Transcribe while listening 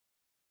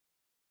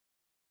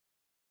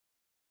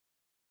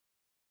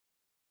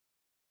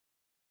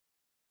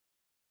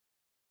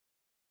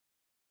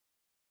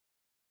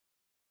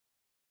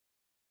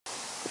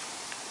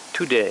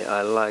Today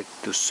I like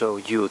to show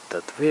you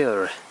that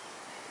where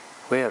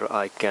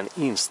I can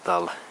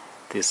install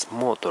this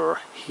motor,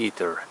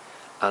 heater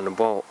and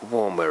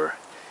warmer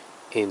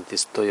in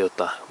this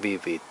Toyota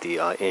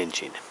VVT-i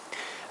engine.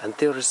 And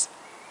there is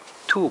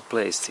two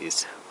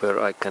places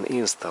where I can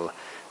install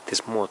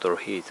this motor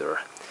heater.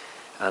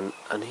 And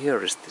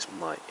here is this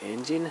my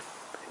engine.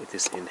 It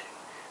is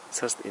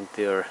just in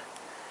there,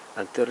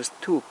 and there is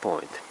 2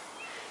 points.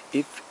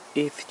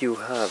 If you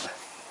have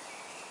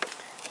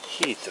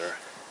heater,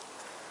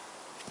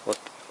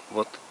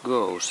 what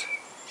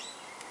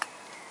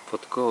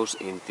goes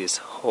in this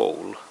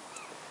hole,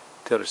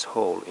 there is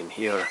hole in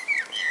here,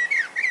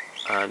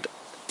 and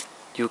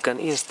you can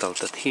install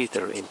that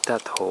heater in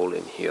that hole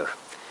in here.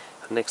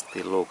 And next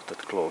we look that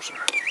closer.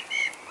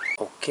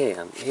 Okay,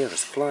 and here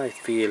is fly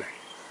feel,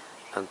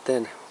 and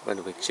then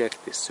when we check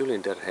this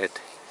cylinder head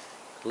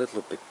a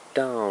little bit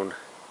down,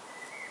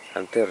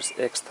 and there's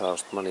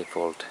exhaust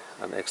manifold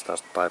and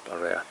exhaust pipe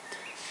area,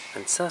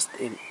 and just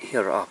in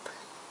here up,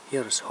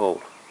 here is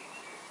hole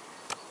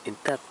in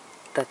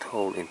that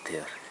hole in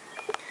there.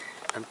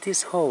 And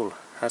this hole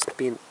has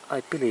been,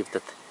 I believe,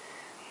 that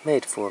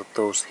made for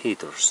those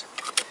heaters.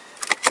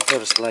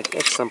 There's like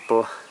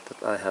example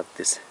that I have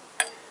this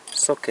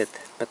socket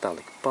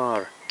metallic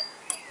bar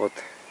what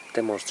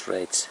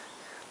demonstrates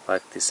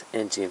like this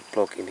engine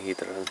plug-in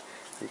heater,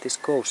 and this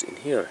goes in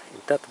here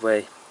in that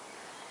way,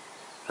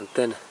 and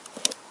then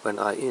when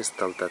I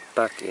install that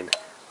back in,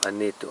 I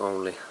need to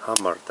only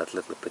hammer that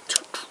little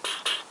bit,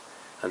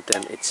 and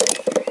then it's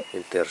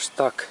in there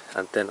stuck,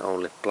 and then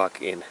only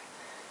plug in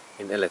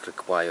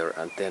electric wire,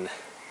 and then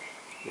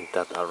in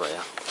that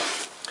area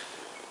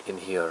in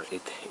here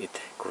it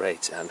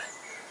creates and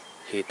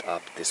heat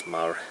up this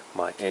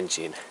my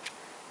engine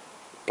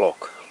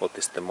block, what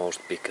is the most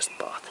biggest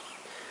part.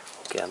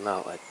 Okay, and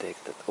now I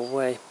take that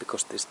away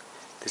because this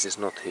is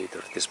not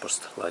heater, this was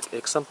like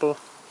example.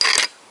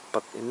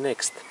 But in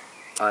next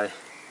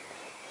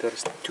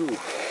there's two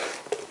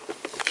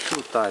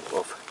type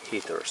of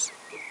heaters.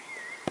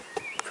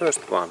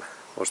 First one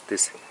was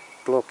this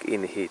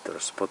plug-in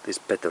heaters. What is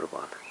better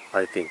one?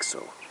 I think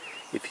so.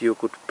 If you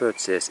could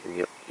purchase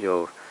in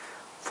your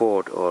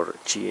Ford or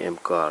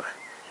GM car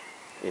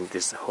in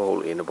this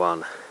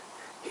hole-in-one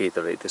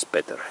heater, it is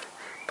better.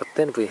 But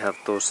then we have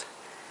those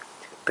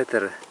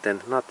better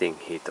than nothing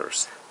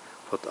heaters,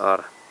 what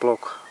are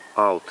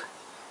plug-out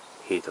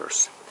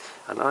heaters.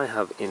 And I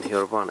have in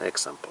here one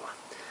example.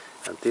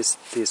 And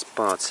these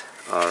parts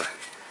are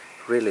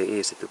really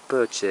easy to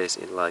purchase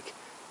in like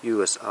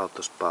US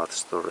Auto Parts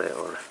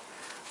Store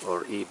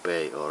or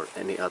eBay or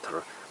any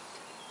other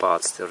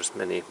parts. There's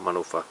many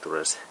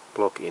manufacturers.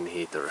 Plug-in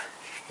heater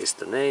is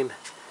the name,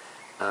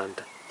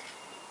 and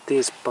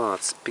these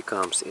parts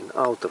becomes in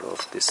outer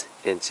of this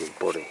engine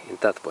body in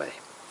that way.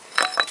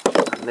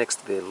 And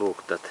next we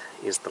look at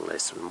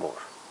installation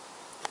more.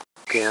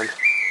 Okay, and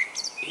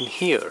in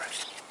here,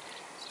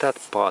 that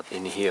part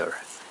in here,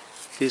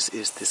 this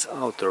is this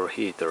outer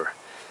heater,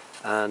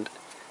 and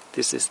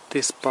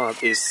this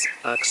part is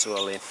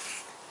actually,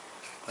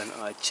 when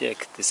I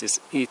check, this is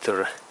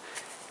either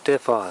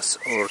Devas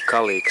or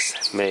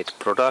Calix made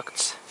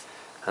products,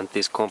 and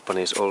these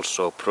companies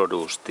also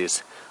produce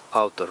this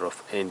outer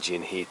of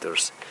engine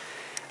heaters.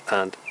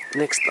 And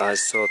next I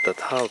saw that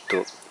how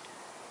to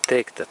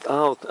take that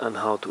out and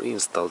how to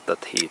install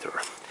that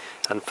heater.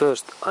 And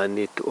first I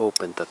need to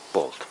open that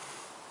bolt.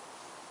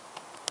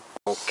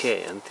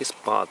 Okay, and this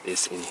part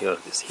is in here,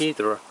 this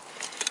heater,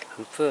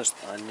 and first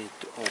I need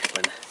to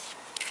open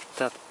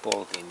that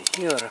bolt in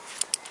here,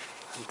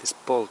 and this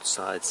bolt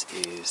size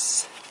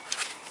is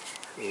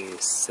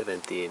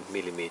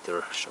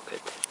 17mm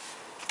socket,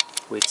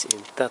 which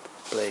in that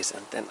place,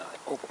 and then I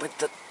open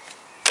that,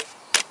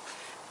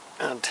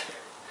 and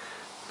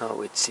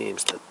now it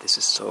seems that this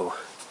is so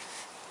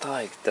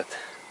tight that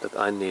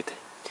I need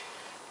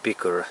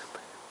bigger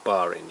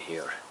bar in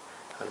here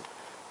and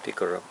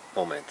bigger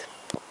moment.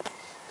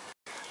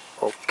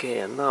 Okay,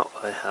 and now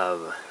I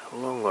have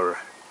longer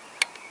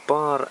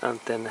bar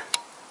and then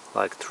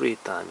like 3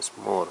 times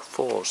more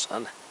force,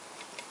 and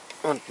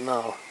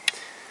now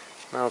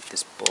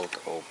this bolt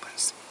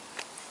opens.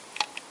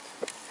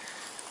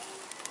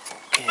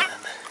 Okay,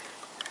 and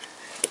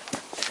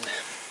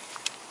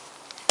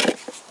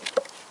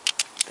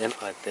then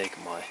I take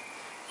my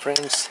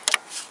frames.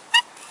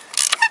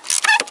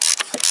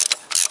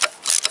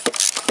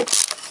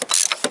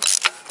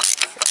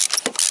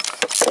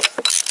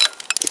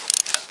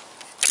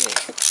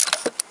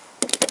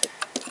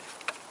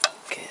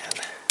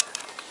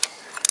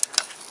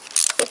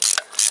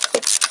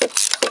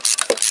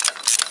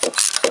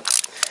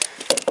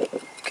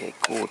 Okay,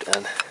 good,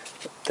 and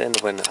then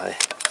when I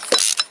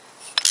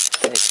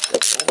take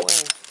that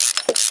away,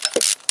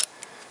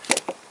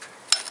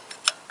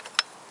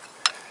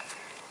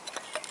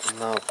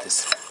 now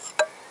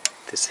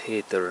this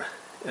heater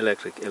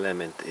electric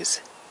element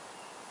is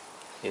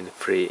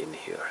free in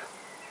here.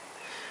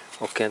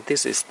 Okay, and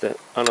this is the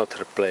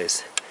another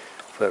place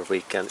where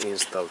we can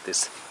install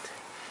this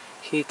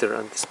heater,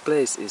 and this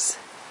place is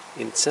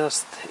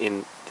just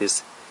in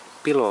this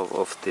below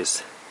of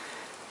this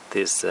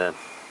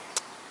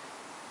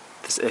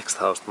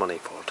exhaust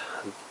manifold.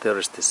 And there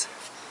is this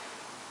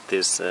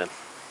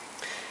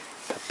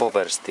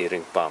power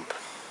steering pump.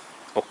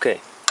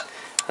 Okay,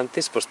 and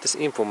this was this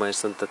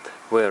information that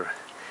where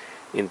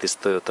in this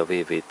Toyota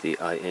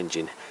VVT-i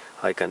engine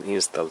I can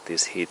install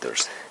these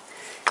heaters.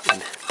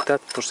 In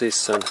that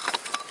position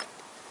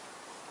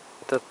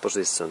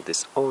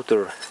this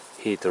outer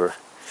heater,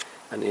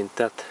 and in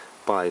that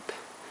pipe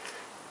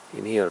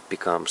in here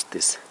becomes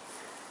this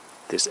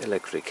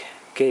electric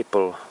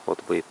cable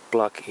what we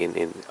plug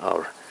in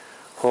our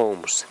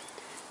home's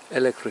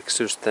electric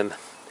system.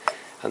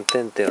 And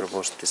then there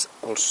was this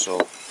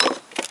also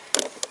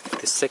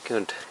the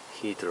second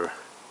heater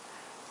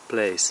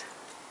place,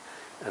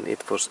 and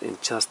it was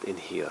just in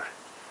here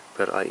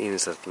where I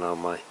insert now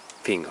my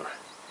finger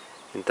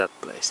in that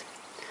place.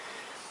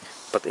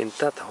 But in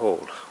that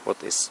hole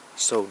what is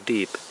so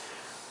deep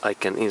I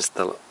can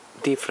install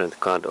different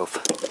kind of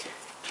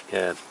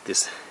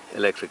this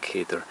electric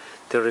heater.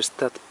 There is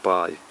that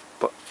pipe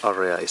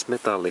area is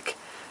metallic,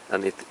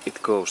 and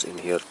it goes in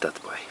here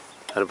that way,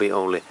 and we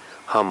only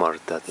hammer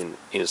that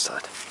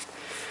inside.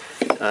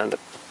 And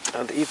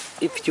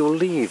if you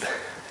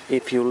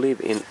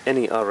live in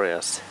any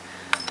areas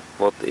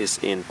what is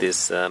in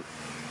this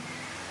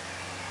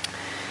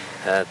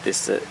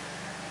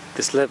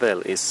this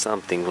level is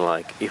something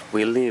like if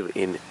we live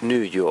in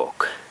New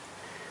York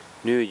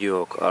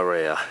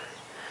area,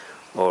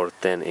 or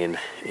then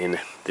in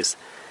this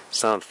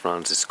San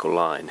Francisco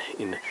line,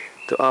 in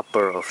the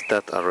upper of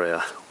that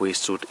area we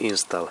should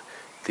install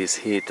these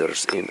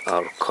heaters in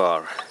our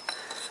car.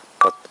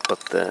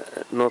 But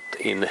not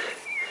in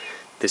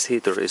this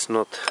heater is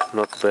not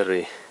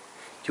very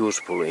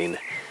useful in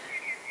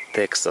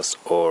Texas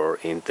or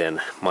in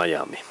then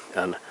Miami,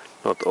 and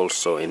not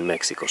also in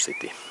Mexico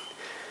City.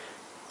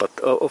 But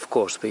of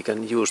course we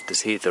can use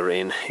this heater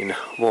in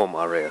warm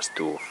areas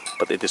too,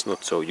 but it is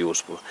not so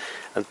useful.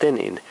 And then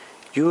in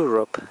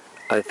Europe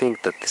I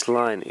think that this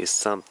line is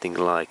something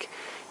like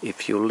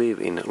if you live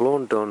in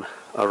London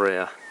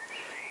area,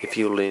 if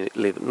you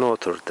live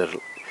northern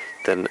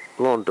than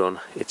London,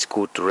 it's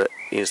good to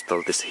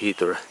install this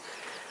heater.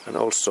 And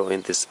also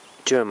in this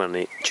German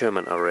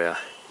area,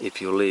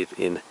 if you live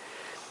in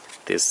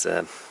this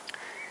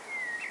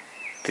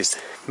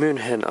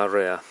München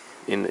area,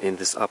 in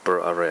this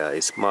upper area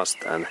is must,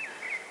 and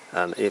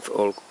if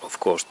of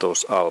course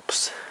those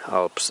Alps,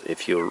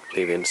 if you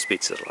live in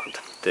Switzerland,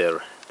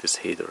 there this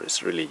heater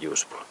is really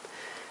useful,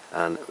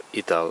 and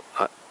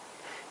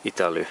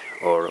Italy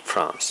or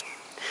France.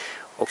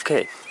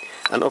 Okay,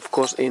 and of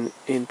course in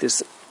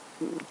this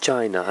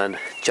China and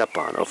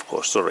Japan, of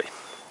course,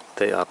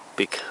 they are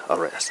big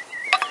areas.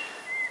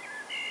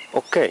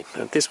 Okay,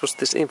 and this was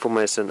this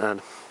information,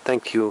 and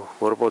thank you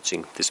for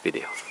watching this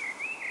video.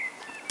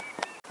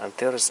 And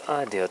there is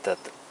idea that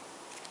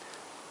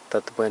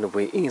when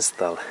we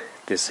install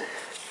this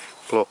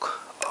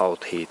block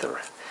out heater,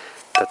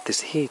 that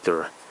this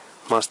heater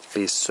must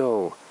be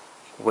so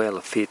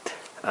well fit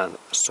and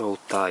so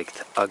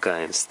tight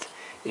against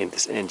in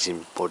this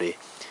engine body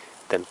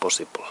than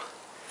possible.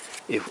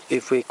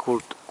 If we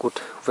could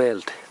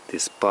weld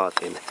this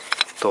part in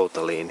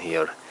totally in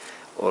here,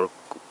 or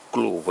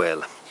glue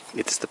well,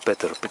 it is the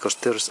better, because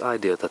there is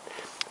idea that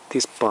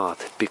this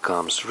part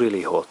becomes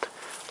really hot,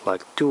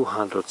 like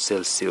 200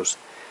 Celsius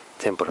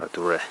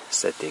temperature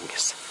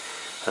settings,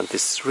 and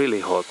this is really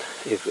hot.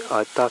 If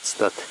I touch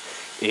that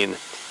in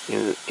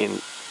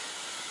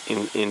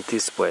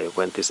this way,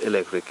 when this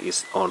electric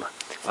is on,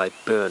 I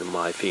burn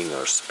my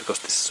fingers because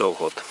this is so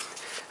hot.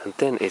 And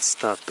then it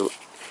starts to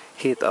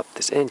heat up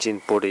this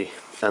engine body,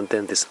 and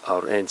then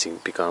our engine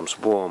becomes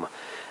warm,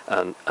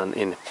 and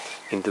in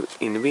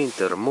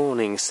winter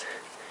mornings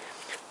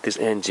this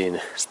engine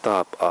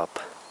starts up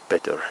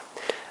better,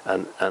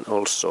 and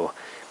also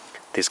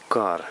this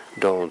car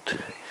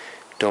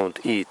don't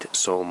eat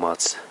so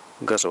much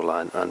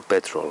gasoline and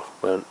petrol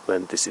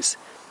when this is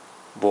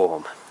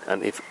warm.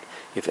 And if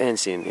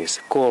engine is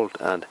cold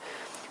and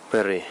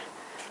very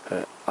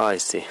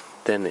icy,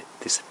 then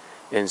this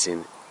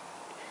engine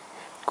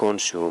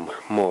consume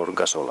more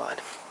gasoline.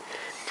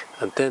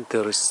 And then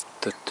there is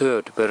the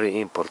third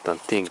very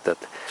important thing, that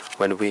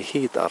when we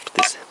heat up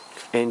this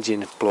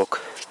engine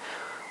block,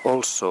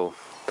 also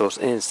those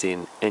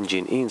engine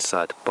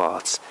inside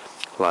parts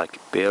like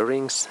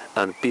bearings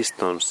and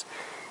pistons,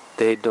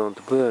 they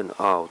don't burn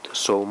out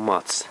so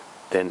much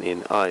than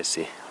in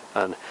icy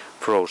and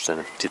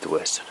frozen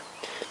situation.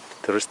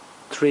 There is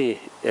three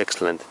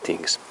excellent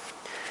things.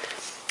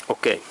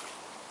 Okay,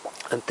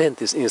 and then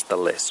this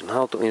installation,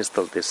 how to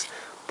install this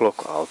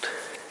block out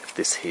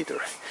this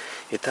heater.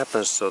 It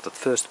happens so that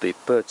first we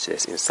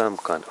purchase in some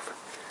kind of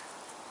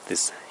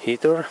this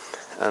heater,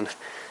 and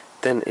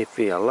then if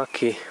we are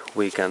lucky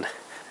we can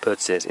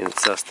purchase in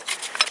just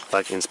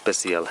like in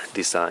special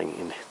design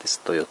in this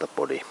Toyota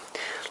body,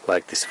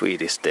 like the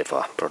Swedish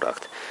Defa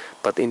product.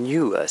 But in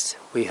US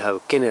we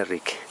have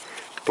generic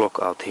block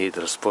out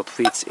heaters what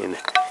fits in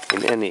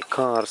any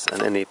cars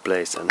and any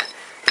place, and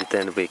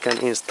then we can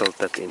install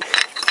that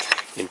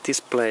in this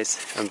place.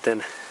 And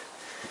then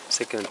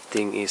second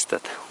thing is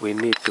that we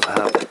need to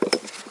have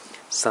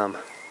some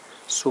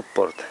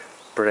support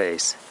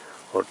brace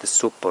or the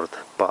support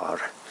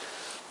bar,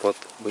 what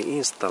we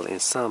install in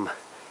some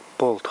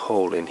bolt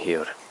hole in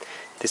here.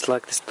 It is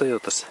like this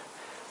Toyota's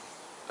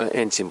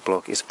engine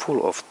block is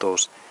full of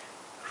those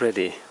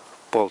ready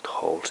bolt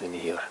holes in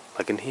here,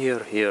 like in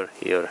here, here,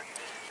 here,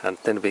 and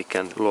then we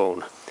can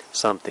loan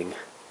something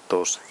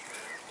those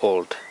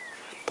old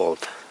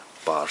bolt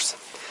bars.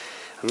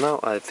 And now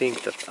I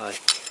think that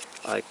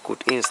I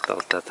could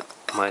install that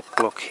my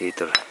block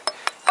heater.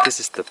 This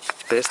is the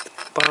best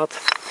part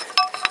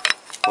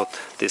what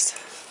this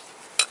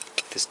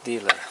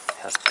dealer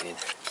has been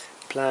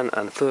planned,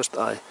 and first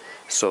I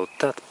show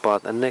that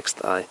part and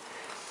next I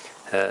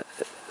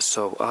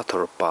show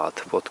other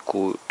part what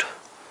could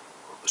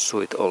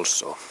suit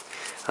also.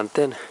 And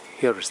then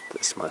here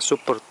is my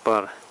support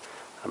bar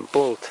and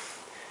bolt,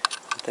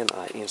 and then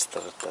I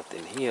install that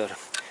in here,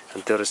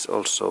 and there is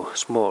also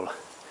small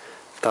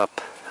tab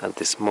and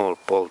this small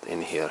bolt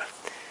in here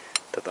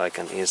that I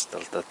can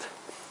install that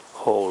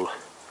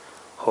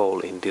hole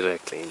in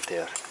directly in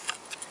there.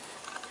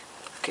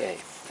 Okay,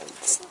 and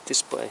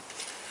this way.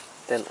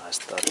 Then I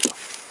start to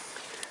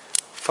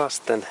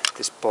fasten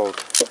this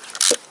bolt.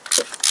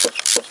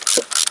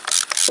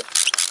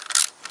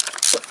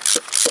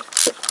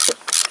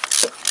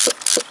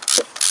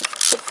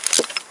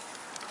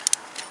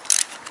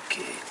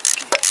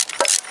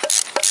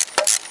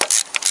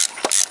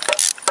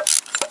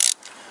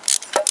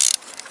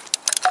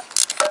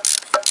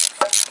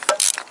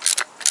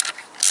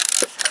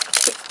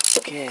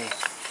 Okay.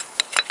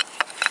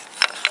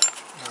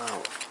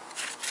 Now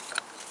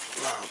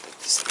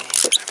that is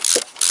here.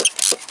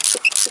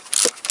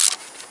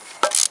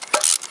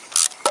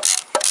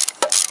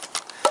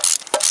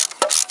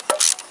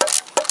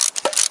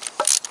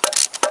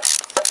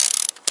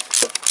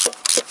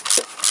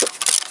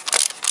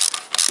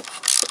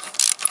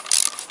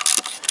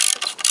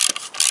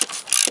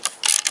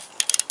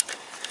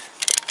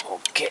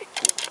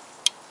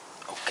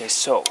 Okay,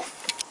 so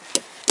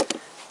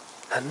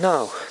and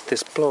now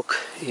this block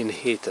in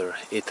heater,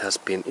 it has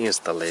been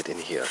installed in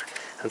here,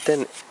 and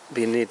then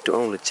we need to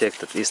only check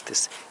that is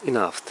this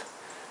enough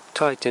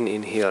tighten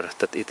in here,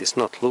 that it is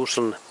not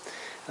loosened.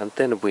 And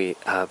then we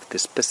have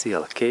this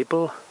special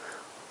cable,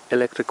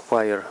 electric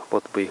wire,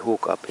 what we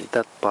hook up in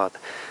that part,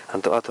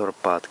 and the other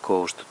part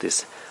goes to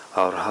this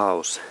our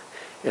house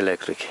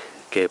electric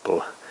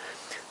cable,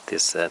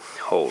 this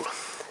hole.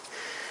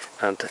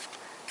 And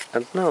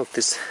now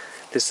this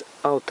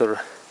outer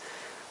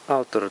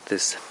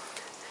this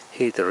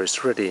heater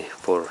is ready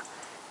for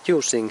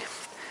using.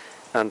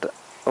 And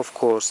of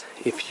course,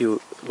 if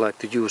you like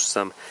to use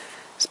some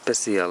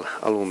special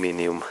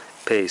aluminium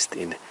paste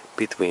in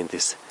between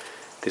this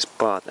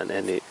part and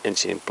any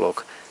engine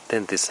block,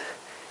 then this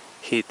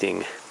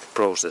heating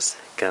process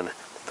can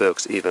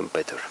works even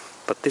better.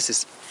 But this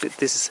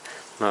is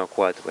now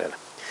quite well.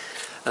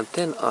 And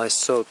then I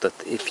saw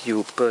that if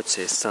you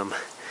purchase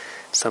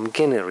some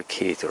generic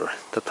heater,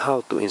 that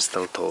how to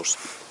install those.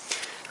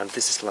 And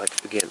this is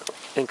like, again,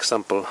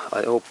 example,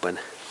 I open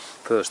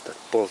first that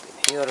bolt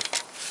in here.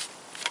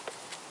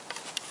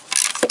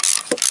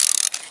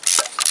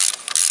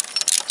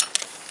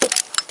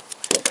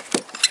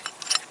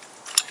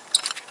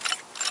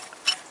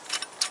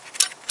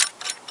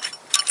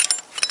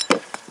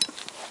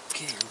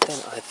 Okay, and then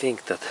I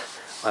think that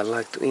I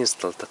like to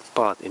install that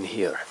part in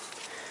here.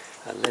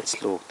 And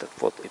let's look at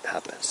what it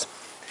happens.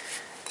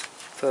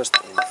 First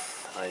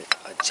I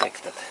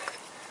check that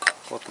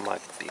what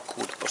might be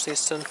good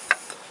position,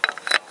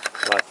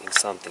 like in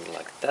something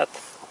like that.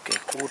 Okay,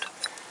 good.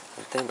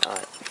 And then I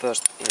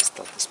first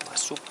install this my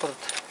support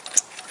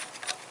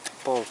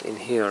bolt in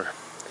here,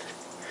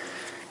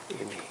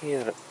 and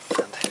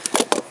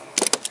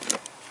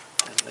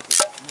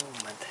let's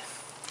moment.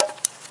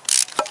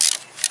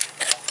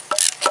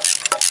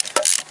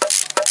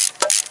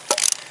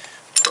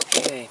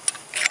 Okay,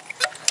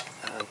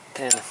 and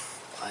then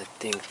I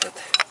think that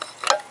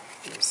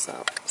in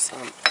some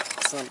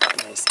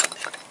place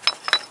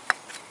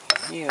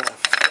in here,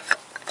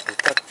 and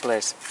that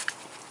place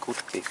could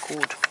be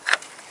good.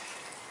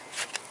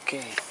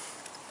 Okay,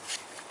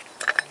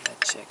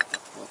 let's check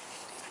that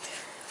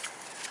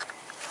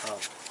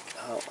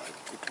how I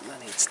could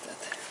manage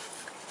that.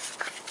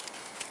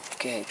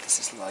 Okay, this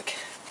is like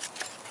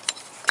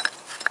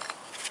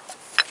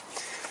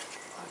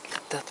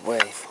that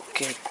way.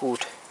 Okay,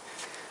 good.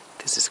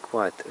 This is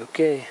quite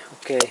okay.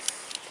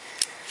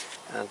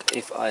 And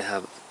if I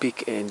have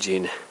big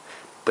engine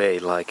bay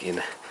like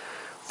in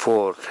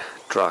Ford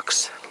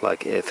trucks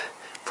like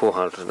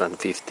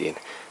F415,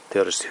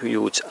 there is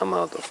huge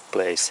amount of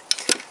place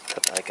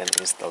that I can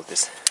install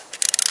this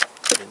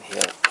in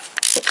here.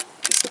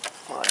 This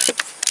my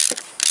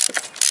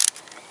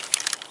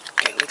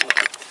okay, little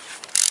bit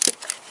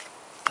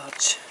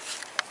touch.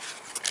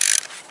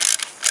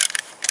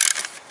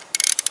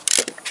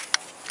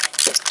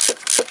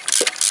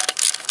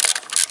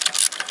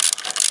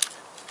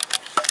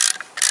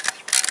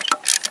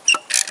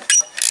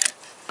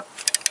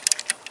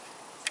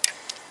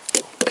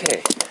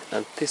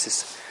 And this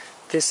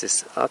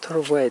is other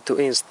way to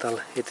install.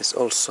 It is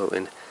also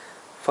in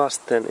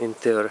fasten in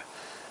there,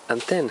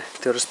 and then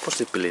there is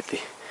possibility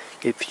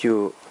if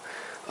you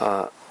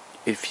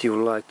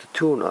like to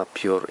tune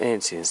up your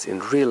engines in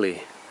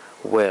really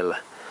well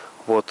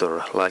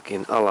water, like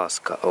in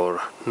Alaska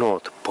or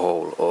North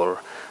Pole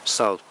or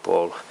South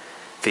Pole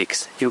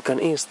fix. You can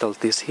install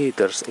these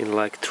heaters in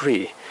like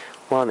 3.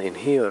 One in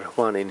here,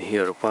 one in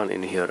here, one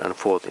in here, and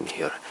 4 in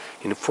here.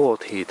 In 4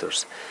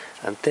 heaters.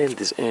 And then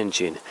this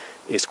engine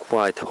is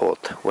quite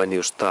hot when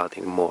you start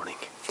in morning.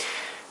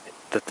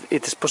 That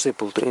it is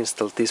possible to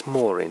install this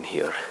more in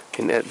here,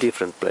 in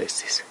different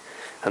places.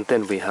 And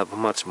then we have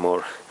much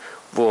more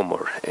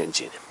warmer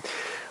engine.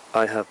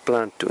 I have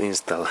planned to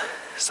install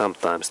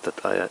sometimes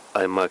that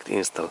I might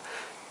install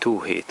 2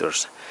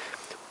 heaters,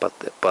 but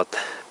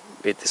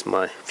it is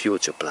my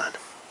future plan.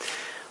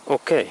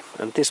 Okay,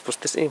 and this was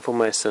this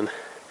information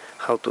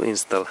how to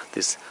install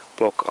this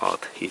block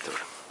out heater.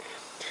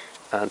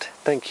 And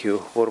thank you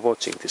for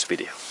watching this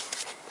video.